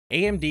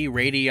AMD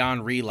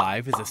Radeon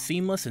ReLive is a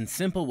seamless and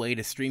simple way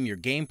to stream your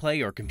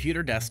gameplay or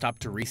computer desktop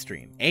to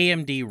Restream.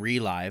 AMD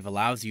ReLive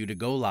allows you to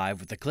go live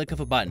with the click of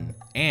a button,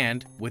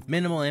 and with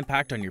minimal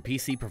impact on your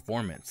PC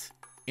performance.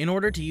 In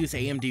order to use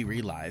AMD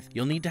ReLive,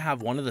 you'll need to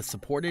have one of the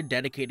supported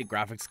dedicated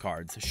graphics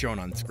cards shown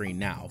on screen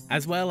now,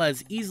 as well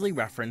as easily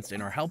referenced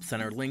in our help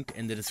center linked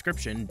in the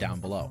description down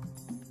below.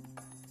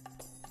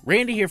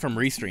 Randy here from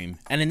Restream,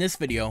 and in this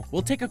video,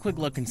 we'll take a quick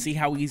look and see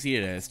how easy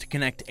it is to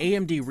connect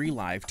AMD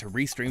ReLive to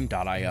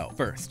Restream.io.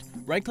 First,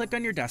 right-click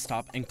on your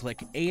desktop and click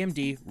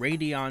AMD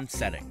Radeon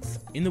Settings.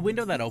 In the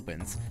window that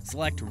opens,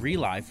 select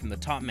ReLive from the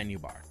top menu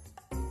bar.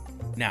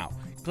 Now,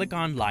 click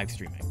on Live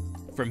Streaming.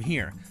 From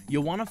here,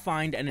 you'll want to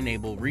find and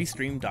enable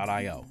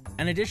Restream.io.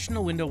 An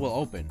additional window will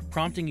open,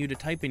 prompting you to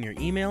type in your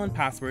email and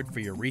password for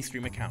your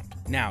Restream account.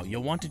 Now,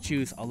 you'll want to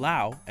choose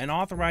Allow and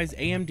authorize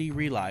AMD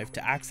ReLive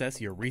to access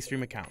your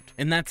Restream account.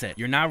 And that's it.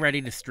 You're now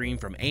ready to stream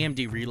from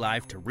AMD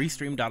ReLive to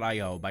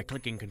Restream.io by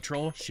clicking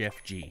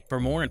Ctrl-Shift-G. For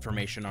more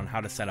information on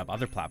how to set up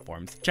other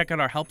platforms, check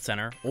out our help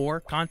center or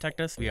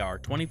contact us via our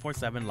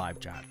 24/7 live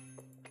chat.